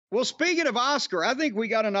Well, speaking of Oscar, I think we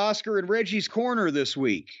got an Oscar in Reggie's Corner this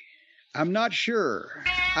week. I'm not sure.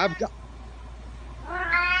 I've got...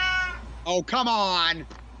 Oh, come on.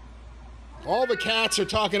 All the cats are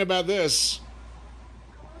talking about this.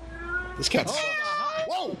 This cat's...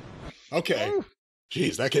 Whoa! Okay. Oh.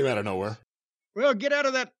 Jeez, that came out of nowhere. Well, get out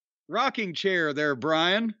of that rocking chair there,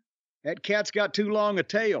 Brian. That cat's got too long a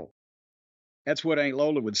tail. That's what Aunt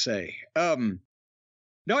Lola would say.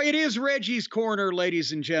 No, it is Reggie's Corner,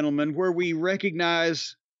 ladies and gentlemen, where we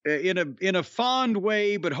recognize in a fond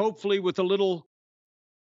way, but hopefully with a little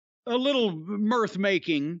mirth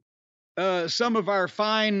making, some of our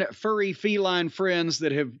fine furry feline friends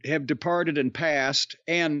that have departed and passed.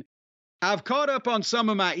 And I've caught up on some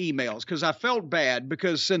of my emails because I felt bad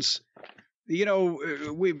because since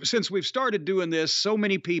we've started doing this, so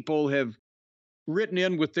many people have written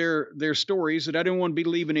in with their stories that I didn't want to be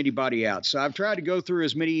leaving anybody out. So I've tried to go through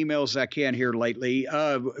as many emails as I can here lately.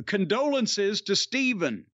 Condolences to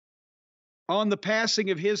Stephen on the passing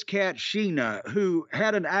of his cat, Sheena, who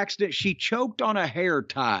had an accident. She choked on a hair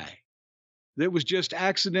tie that was just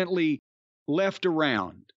accidentally left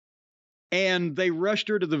around. And they rushed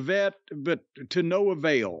her to the vet, but to no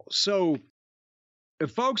avail. So,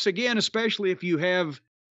 folks, again, especially if you have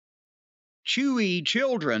chewy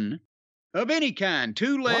children of any kind,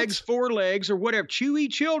 2 legs, 4 legs, or whatever, chewy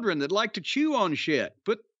children that like to chew on shit,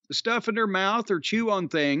 put stuff in their mouth or chew on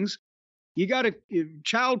things, you got to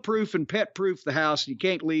child-proof and pet-proof the house. You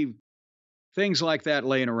can't leave things like that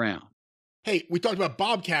laying around. Hey, we talked about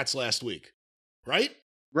bobcats last week, right?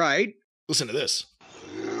 Right. Listen to this.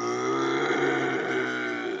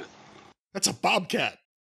 That's a bobcat.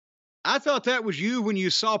 I thought that was you when you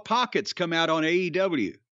saw Pockets come out on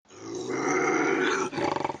AEW.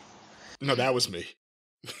 No, that was me.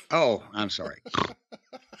 Oh, I'm sorry.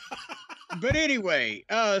 But anyway,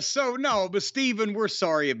 but Stephen, we're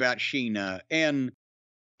sorry about Sheena. And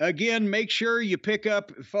again, make sure you pick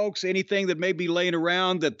up, folks, anything that may be laying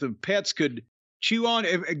around that the pets could chew on.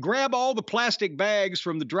 Grab all the plastic bags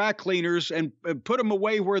from the dry cleaners and put them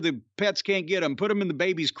away where the pets can't get them. Put them in the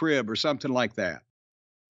baby's crib or something like that.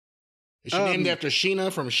 Is she named after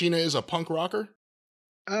Sheena from Sheena is a Punk Rocker?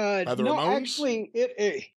 No, Ramones? Actually,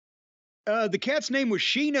 the cat's name was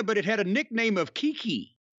Sheena, but it had a nickname of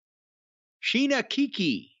Kiki. Sheena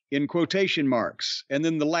Kiki, in quotation marks. And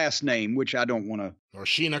then the last name, which I don't want to... Or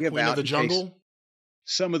Sheena Queen of the Jungle?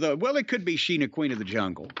 It could be Sheena Queen of the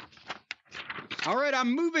Jungle. All right,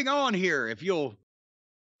 I'm moving on here, if you'll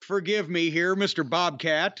forgive me here, Mr.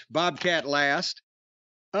 Bobcat last.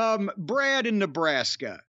 Brad in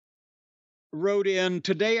Nebraska wrote in,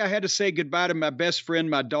 today I had to say goodbye to my best friend,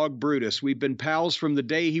 my dog Brutus. We've been pals from the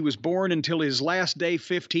day he was born until his last day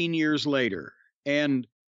 15 years later. And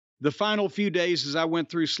the final few days as I went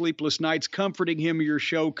through sleepless nights comforting him, your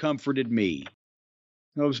show comforted me.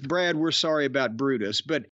 Brad, we're sorry about Brutus,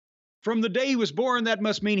 but from the day he was born, that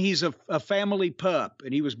must mean he's a family pup,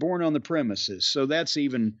 and he was born on the premises, so that's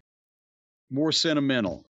even more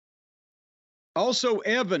sentimental. Also,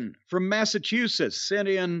 Evan from Massachusetts sent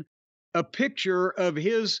in a picture of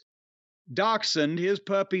his dachshund, his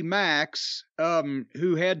puppy Max,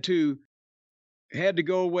 who had to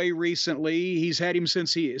go away recently. He's had him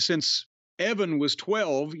since Evan was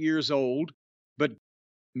 12 years old, but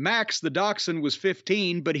Max, the dachshund, was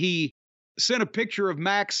 15, but he sent a picture of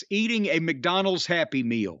Max eating a McDonald's Happy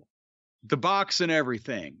Meal, the box and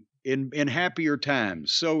everything, in happier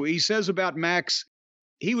times. So he says about Max,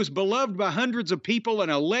 he was beloved by hundreds of people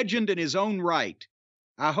and a legend in his own right.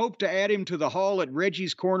 I hope to add him to the hall at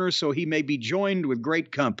Reggie's Corner so he may be joined with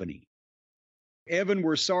great company. Evan,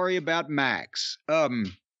 we're sorry about Max.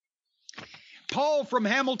 Paul from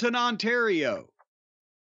Hamilton, Ontario.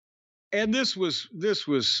 And this was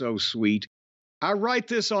so sweet. I write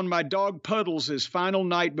this on my dog Puddles' final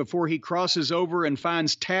night before he crosses over and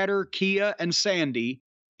finds Tatter, Kia, and Sandy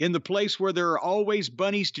in the place where there are always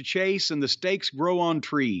bunnies to chase and the stakes grow on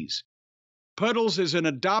trees. Puddles is an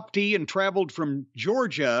adoptee and traveled from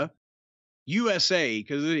Georgia, USA,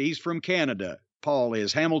 because he's from Canada. Paul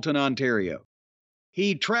is, Hamilton, Ontario.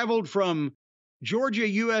 He traveled from Georgia,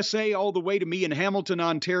 USA, all the way to me in Hamilton,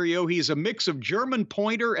 Ontario. He's a mix of German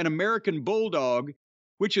Pointer and American Bulldog,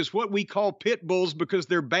 which is what we call pit bulls because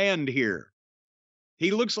they're banned here.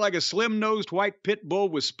 He looks like a slim-nosed white pit bull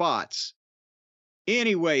with spots.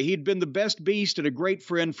 Anyway, he'd been the best beast and a great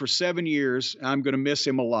friend for 7 years. I'm going to miss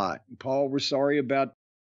him a lot. Paul, we're sorry about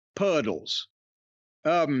Puddles.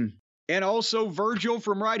 And also Virgil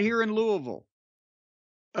from right here in Louisville.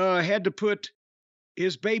 Had to put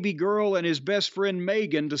his baby girl and his best friend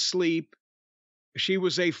Megan to sleep she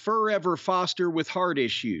was a forever foster with heart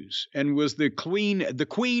issues and was the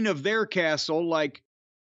queen of their castle, like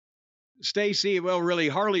Stacy. Well, really,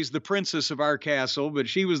 Harley's the princess of our castle, but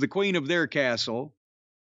she was the queen of their castle.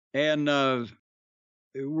 And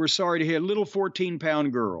we're sorry to hear, little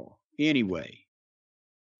 14-pound girl. Anyway.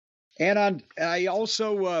 And I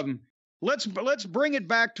also, let's bring it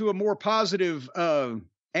back to a more positive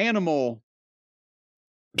animal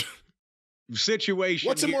situation.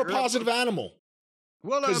 What's a more positive animal?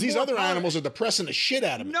 Well, because these other animals are depressing the shit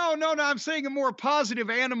out of me. No. I'm saying a more positive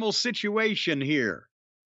animal situation here.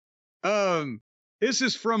 This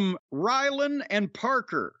is from Rylan and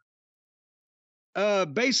Parker.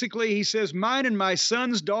 Basically, he says, mine and my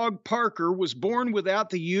son's dog Parker was born without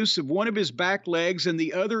the use of one of his back legs, and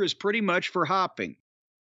the other is pretty much for hopping.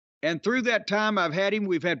 And through that time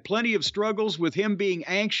we've had plenty of struggles with him being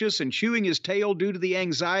anxious and chewing his tail due to the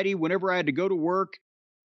anxiety whenever I had to go to work,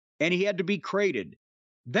 and he had to be crated.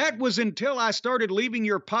 That was until I started leaving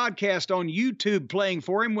your podcast on YouTube playing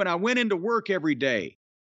for him when I went into work every day.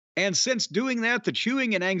 And since doing that, the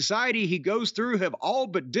chewing and anxiety he goes through have all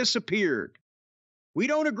but disappeared. We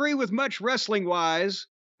don't agree with much wrestling-wise.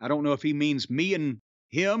 I don't know if he means me and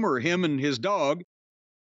him or him and his dog.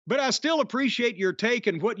 But I still appreciate your take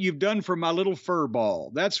and what you've done for my little fur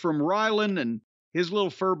ball. That's from Rylan and his little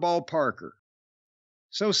fur ball Parker.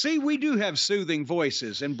 So see, we do have soothing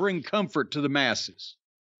voices and bring comfort to the masses.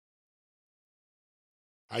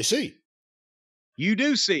 I see. You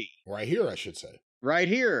do see. Right here, I should say. Right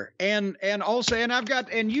here. And also,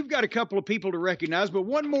 and you've got a couple of people to recognize, but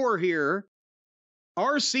one more here.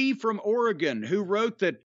 RC from Oregon, who wrote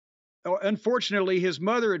that, unfortunately, his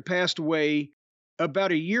mother had passed away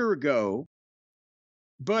about a year ago.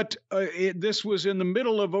 But this was in the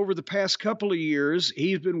middle of, over the past couple of years,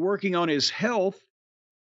 he's been working on his health,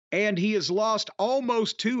 and he has lost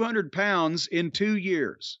almost 200 pounds in 2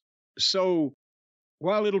 years. So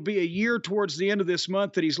while it'll be a year towards the end of this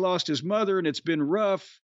month that he's lost his mother and it's been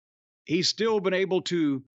rough, he's still been able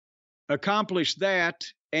to accomplish that.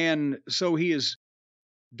 And so he has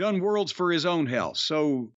done worlds for his own health.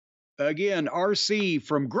 So again, RC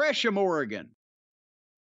from Gresham, Oregon.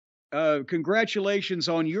 Congratulations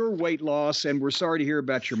on your weight loss, and we're sorry to hear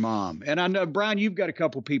about your mom. And I know, Brian, you've got a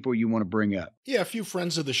couple people you want to bring up. Yeah, a few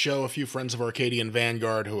friends of the show, a few friends of Arcadian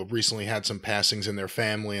Vanguard who have recently had some passings in their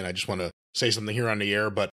family, and I just want to say something here on the air.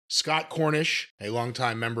 But Scott Cornish, a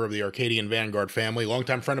longtime member of the Arcadian Vanguard family,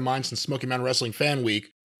 longtime friend of mine since Smoky Mountain Wrestling Fan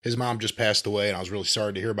Week, his mom just passed away, and I was really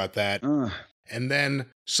sorry to hear about that. And then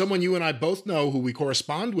someone you and I both know who we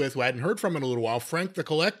correspond with, who I hadn't heard from in a little while, Frank the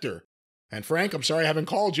Collector. And Frank, I'm sorry I haven't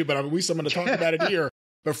called you, but at least I'm going to talk about it here.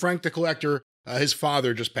 But Frank the Collector, his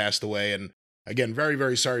father just passed away. And again, very,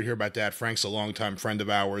 very sorry to hear about that. Frank's a longtime friend of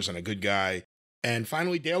ours and a good guy. And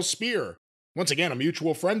finally, Dale Spear. Once again, a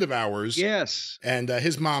mutual friend of ours. Yes. And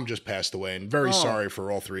his mom just passed away. And very sorry for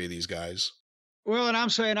all three of these guys. Well, and I'm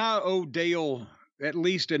saying I owe Dale at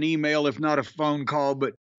least an email, if not a phone call.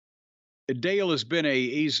 But Dale has been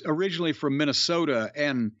he's originally from Minnesota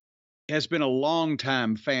and has been a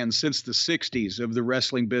longtime fan since the 60s of the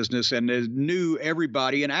wrestling business and knew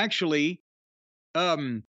everybody, and actually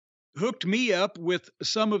hooked me up with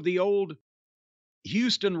some of the old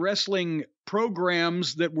Houston wrestling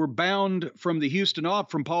programs that were bound from the Houston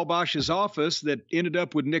from Paul Bosch's office that ended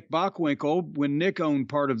up with Nick Bockwinkel when Nick owned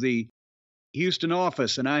part of the Houston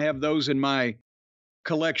office. And I have those in my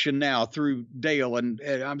collection now through Dale. And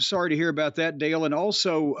I'm sorry to hear about that, Dale. And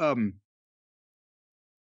also,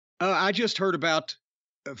 I just heard about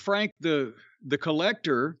Frank the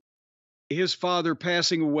Collector, his father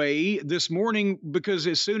passing away this morning, because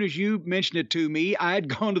as soon as you mentioned it to me, I had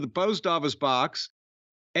gone to the post office box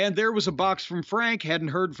and there was a box from Frank. Hadn't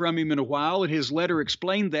heard from him in a while, and his letter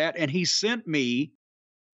explained that. And he sent me,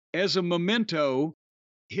 as a memento,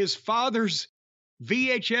 his father's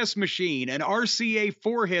VHS machine, an RCA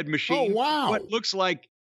forehead machine. Oh, wow. What looks like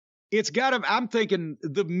it's got I'm thinking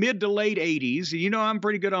the mid to late 80s. You know, I'm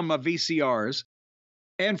pretty good on my VCRs.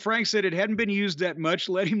 And Frank said it hadn't been used that much.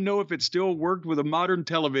 Let him know if it still worked with a modern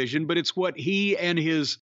television, but it's what he and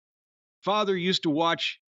his father used to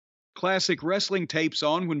watch classic wrestling tapes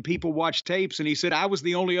on when people watched tapes. And he said, I was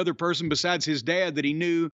the only other person besides his dad that he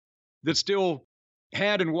knew that still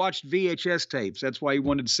had and watched VHS tapes. That's why he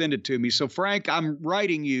wanted to send it to me. So Frank, I'm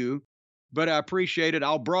writing you, but I appreciate it.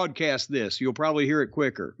 I'll broadcast this. You'll probably hear it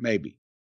quicker, maybe.